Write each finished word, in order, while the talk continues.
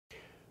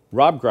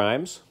Rob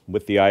Grimes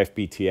with the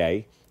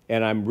IFBTA,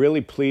 and I'm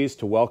really pleased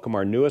to welcome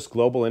our newest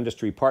global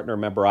industry partner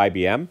member,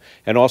 IBM,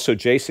 and also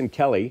Jason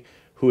Kelly,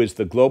 who is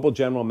the Global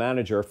General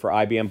Manager for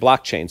IBM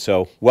Blockchain.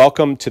 So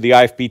welcome to the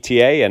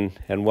IFBTA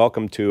and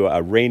welcome to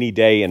a rainy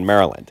day in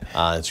Maryland.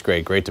 It's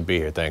great. Great to be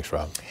here. Thanks,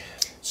 Rob.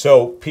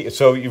 So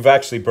you've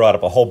actually brought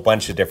up a whole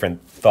bunch of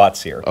different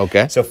thoughts here.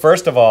 Okay. So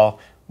first of all,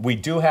 we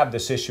do have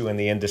this issue in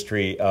the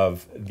industry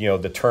of,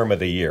 the term of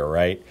the year,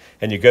 right?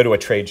 And you go to a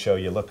trade show,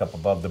 you look up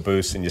above the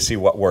booths and you see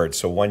what words.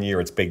 So one year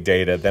it's big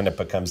data, then it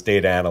becomes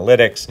data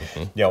analytics.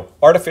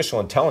 Artificial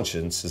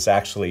intelligence is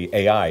actually,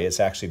 AI has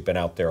actually been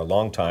out there a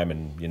long time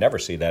and you never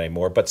see that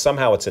anymore, but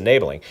somehow it's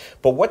enabling.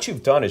 But what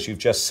you've done is you've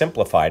just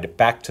simplified it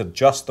back to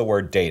just the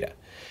word data.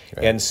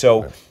 Right. And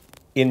so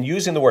in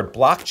using the word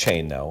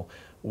blockchain though,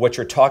 what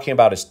you're talking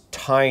about is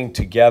tying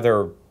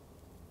together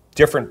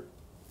different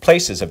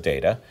places of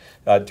data,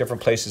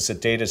 different places that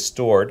data is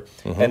stored,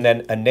 and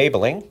then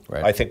enabling,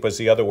 I think was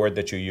the other word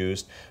that you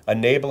used,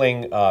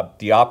 enabling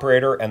the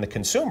operator and the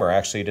consumer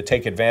actually to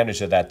take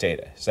advantage of that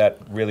data. Is that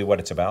really what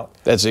it's about?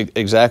 That's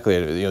exactly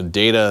it.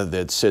 Data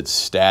that sits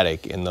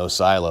static in those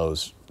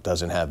silos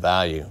doesn't have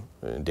value.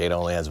 Data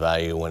only has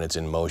value when it's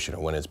in motion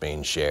or when it's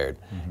being shared,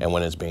 and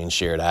when it's being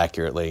shared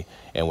accurately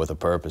and with a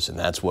purpose. And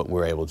that's what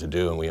we're able to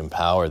do, and we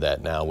empower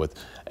that now with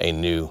a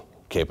new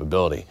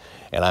capability.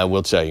 And I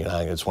will tell you,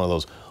 it's one of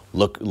those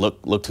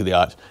look to the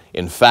odds.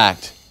 In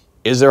fact,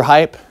 is there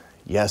hype?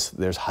 Yes,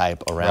 there's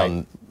hype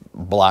around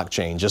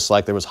blockchain, just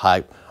like there was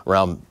hype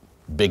around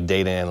big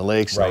data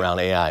analytics, and around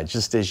AI,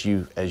 just as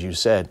you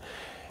said.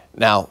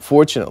 Now,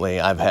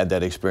 fortunately, I've had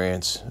that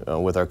experience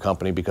with our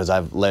company because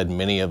I've led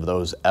many of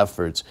those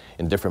efforts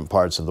in different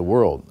parts of the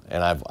world,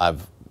 and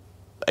I've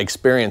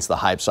experienced the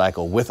hype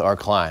cycle with our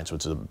clients,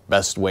 which is the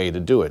best way to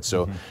do it.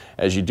 So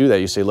as you do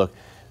that, you say, look,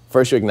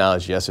 first you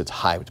acknowledge, yes, it's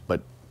hyped,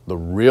 but the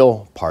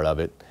real part of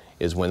it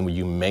is when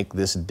you make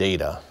this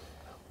data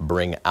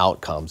bring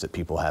outcomes that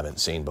people haven't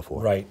seen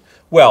before. Right.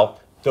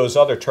 Well, those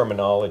other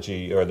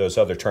terminology or those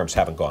other terms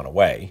haven't gone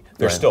away.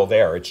 They're still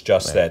there. It's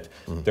just that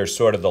they're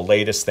sort of the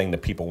latest thing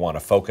that people want to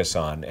focus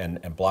on,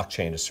 and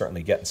blockchain is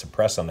certainly getting some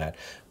press on that.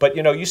 But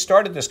you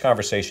started this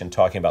conversation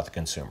talking about the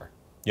consumer,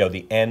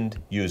 the end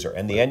user.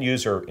 And the end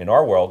user in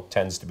our world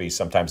tends to be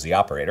sometimes the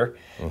operator.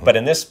 But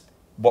in this,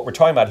 what we're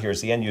talking about here is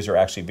the end user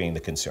actually being the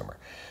consumer.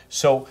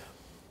 So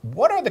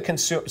what are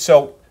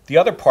the the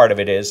other part of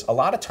it is a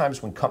lot of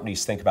times when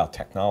companies think about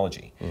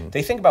technology,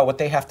 they think about what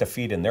they have to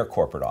feed in their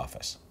corporate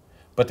office,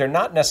 but they're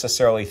not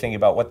necessarily thinking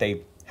about what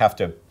they have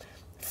to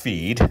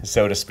feed,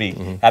 so to speak,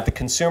 at the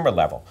consumer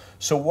level.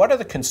 So what are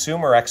the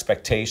consumer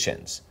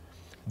expectations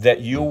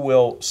that you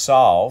will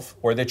solve,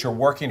 or that you're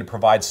working to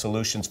provide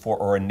solutions for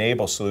or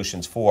enable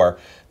solutions for,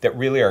 that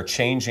really are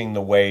changing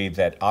the way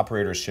that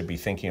operators should be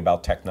thinking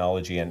about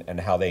technology and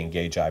how they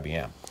engage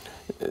IBM?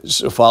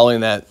 So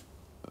following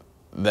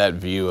that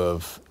view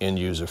of end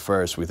user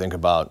first, we think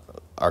about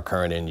our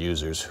current end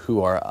users.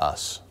 Who are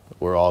us?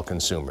 We're all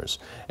consumers.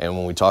 And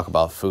when we talk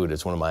about food,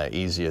 it's one of my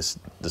easiest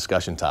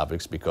discussion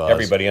topics because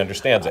everybody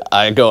understands it.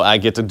 I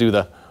get to do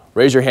the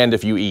raise your hand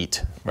if you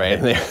eat, right?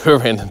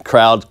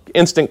 And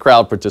instant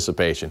crowd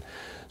participation.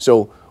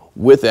 So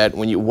with that,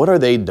 what are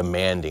they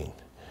demanding?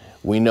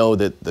 We know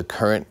that the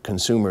current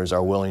consumers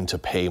are willing to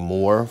pay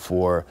more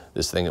for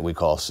this thing that we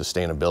call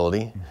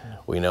sustainability.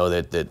 We know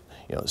that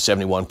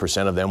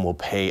 71% of them will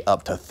pay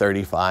up to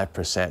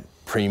 35%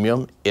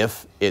 premium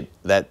if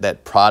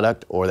that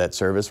product or that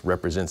service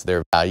represents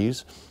their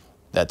values,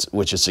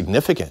 which is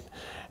significant.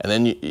 And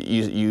then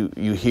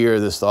you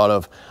hear this thought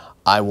of,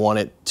 I want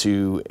it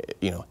to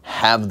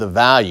have the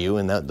value,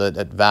 and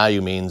that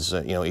value means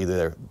either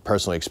their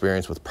personal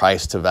experience with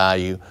price to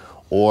value,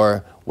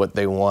 or what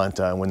they want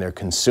when they're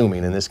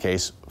consuming, in this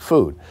case,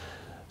 food.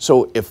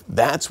 So if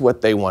that's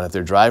what they want, if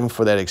they're driving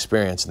for that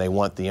experience and they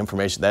want the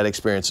information, that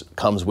experience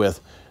comes with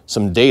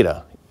some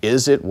data.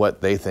 Is it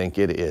what they think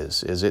it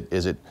is? Is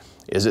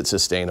it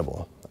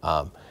sustainable?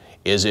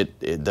 Does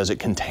it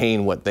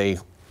contain what they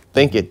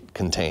think it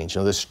contains?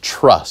 This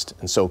trust.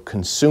 And so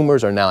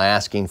consumers are now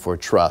asking for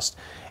trust.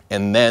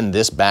 And then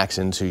this backs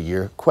into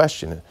your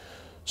question.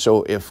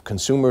 So if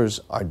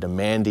consumers are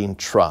demanding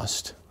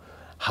trust,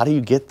 how do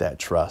you get that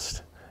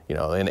trust?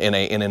 In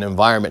an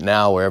environment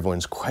now where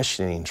everyone's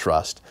questioning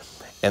trust.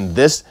 And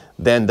this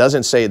then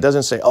doesn't say,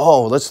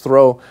 oh, let's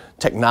throw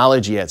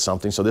technology at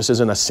something. So this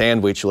isn't a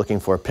sandwich looking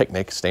for a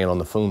picnic, staying on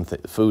the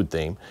food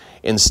theme.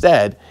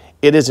 Instead,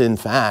 it is in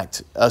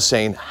fact us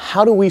saying,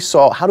 how do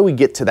we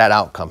get to that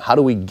outcome? How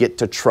do we get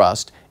to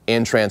trust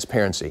and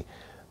transparency?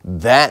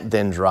 That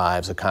then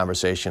drives a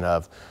conversation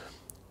of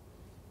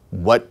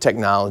what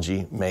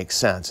technology makes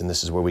sense. And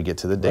this is where we get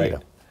to the data.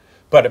 Right.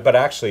 But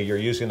actually, you're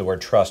using the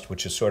word trust,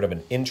 which is sort of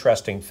an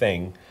interesting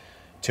thing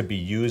to be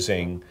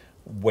using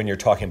when you're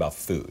talking about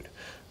food.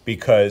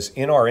 Because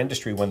in our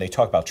industry, when they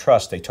talk about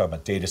trust, they talk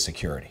about data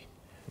security,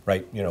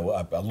 right?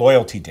 A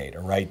loyalty data,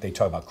 right? They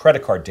talk about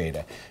credit card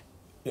data.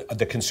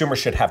 The consumer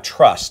should have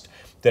trust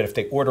that if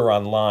they order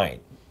online,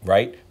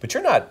 right? But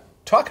you're not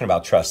talking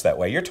about trust that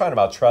way. You're talking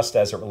about trust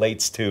as it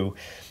relates to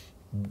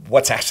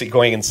what's actually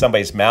going in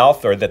somebody's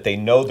mouth, or that they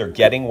know they're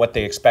getting what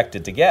they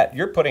expected to get.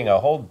 You're putting a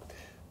whole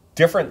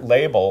different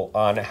label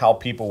on how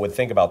people would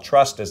think about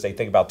trust as they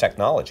think about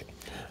technology.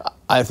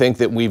 I think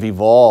that we've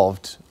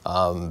evolved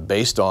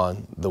based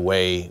on the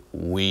way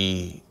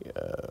we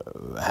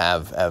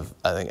have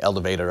I think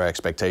elevated our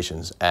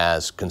expectations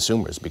as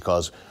consumers,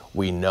 because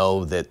we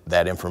know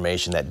that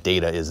information, that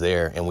data is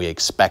there, and we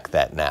expect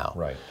that now.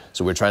 Right.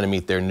 So we're trying to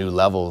meet their new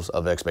levels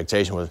of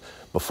expectation.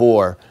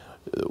 Before,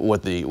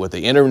 what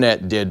the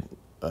internet did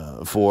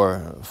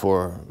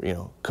for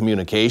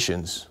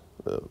communications,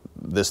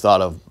 this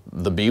thought of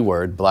the B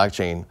word,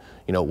 blockchain,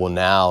 will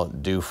now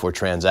do for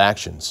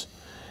transactions.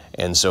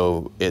 And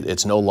so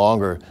it's no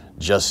longer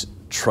just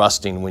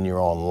trusting when you're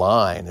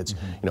online. It's,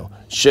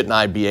 shouldn't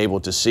I be able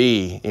to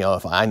see,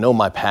 if I know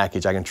my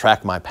package, I can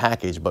track my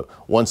package, but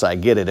once I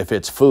get it, if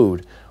it's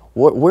food,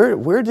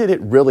 where did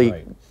it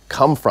really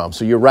come from?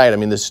 So you're right. I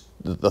mean,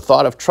 the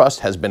thought of trust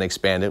has been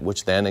expanded,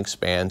 which then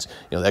expands,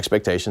 the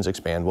expectations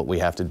expand what we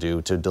have to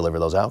do to deliver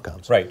those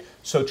outcomes. Right.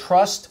 So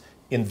trust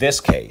in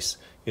this case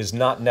is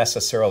not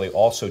necessarily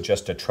also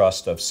just a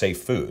trust of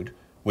safe food,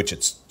 which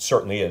it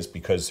certainly is,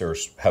 because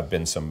have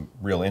been some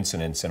real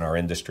incidents in our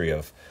industry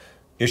of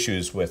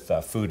issues with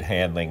food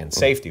handling and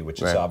safety,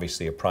 which is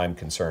obviously a prime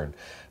concern.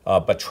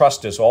 But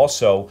trust is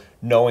also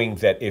knowing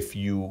that if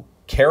you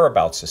care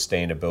about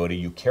sustainability,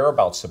 you care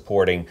about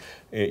supporting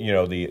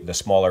the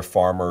smaller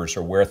farmers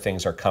or where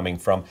things are coming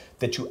from,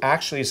 that you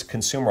actually as a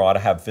consumer ought to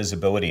have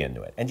visibility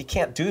into it. And you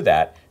can't do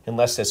that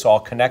unless it's all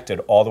connected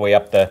all the way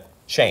up the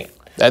chain.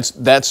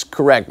 That's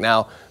correct.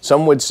 Now,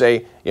 some would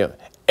say,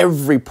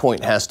 every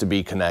point has to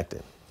be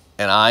connected.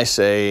 And I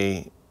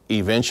say,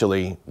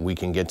 eventually we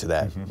can get to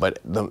that. Mm-hmm. But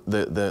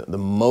the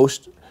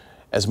most,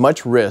 as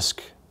much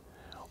risk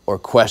or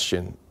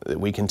question that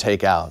we can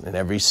take out in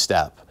every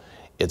step,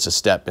 it's a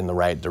step in the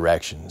right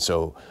direction.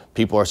 So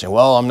people are saying,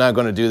 well, I'm not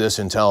going to do this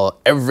until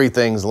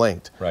everything's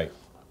linked. Right.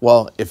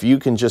 Well, if you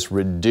can just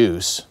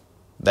reduce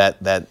that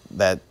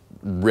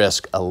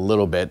risk a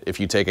little bit, if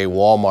you take a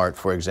Walmart,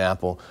 for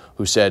example,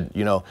 who said,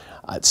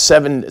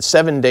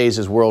 7 days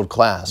is world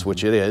class,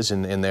 which it is,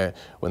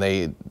 when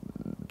they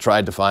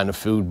tried to find a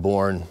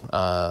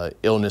foodborne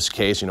illness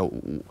case,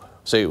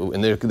 say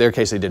in their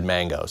case they did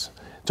mangoes.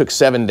 It took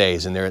 7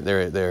 days in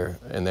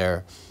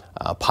their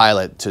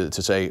pilot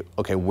to say,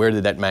 okay, where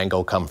did that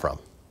mango come from?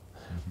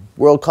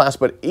 World class,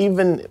 but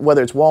even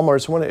whether it's Walmart or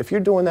someone, if you're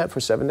doing that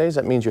for 7 days,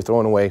 that means you're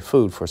throwing away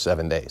food for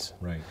 7 days.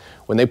 Right.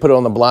 When they put it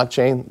on the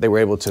blockchain, they were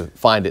able to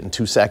find it in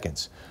 2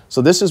 seconds.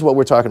 So this is what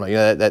we're talking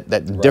about,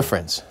 that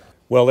difference.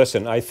 Well,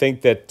 listen, I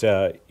think that,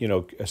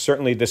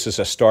 certainly this is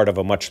a start of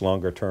a much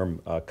longer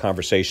term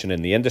conversation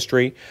in the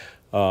industry,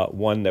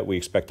 one that we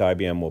expect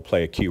IBM will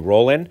play a key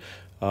role in.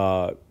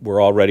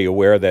 We're already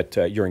aware that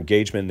your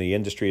engagement in the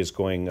industry is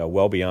going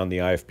well beyond the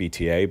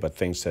IFBTA, but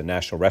thanks to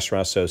National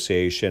Restaurant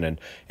Association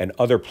and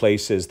other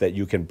places that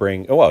you can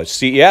bring. Oh, well,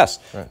 CES.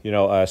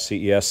 Right.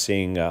 CES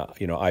seeing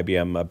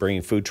IBM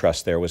bringing Food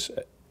Trust there was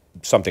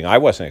something I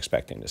wasn't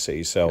expecting to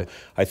see. So right.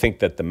 I think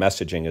that the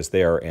messaging is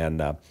there,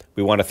 and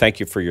we want to thank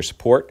you for your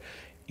support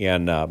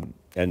and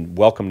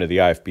welcome to the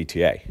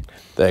IFBTA.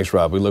 Thanks,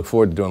 Rob. We look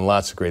forward to doing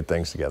lots of great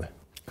things together.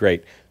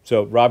 Great.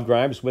 So Rob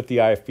Grimes with the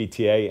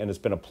IFBTA, and it's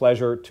been a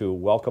pleasure to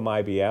welcome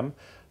IBM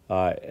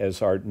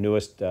as our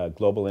newest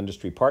global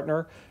industry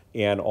partner,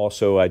 and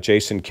also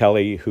Jason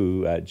Kelly,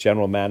 who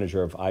General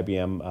Manager of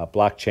IBM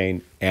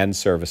Blockchain and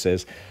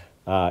Services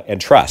and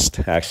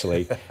Trust,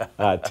 actually,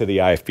 to the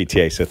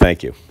IFBTA. So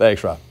thank you.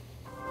 Thanks, Rob.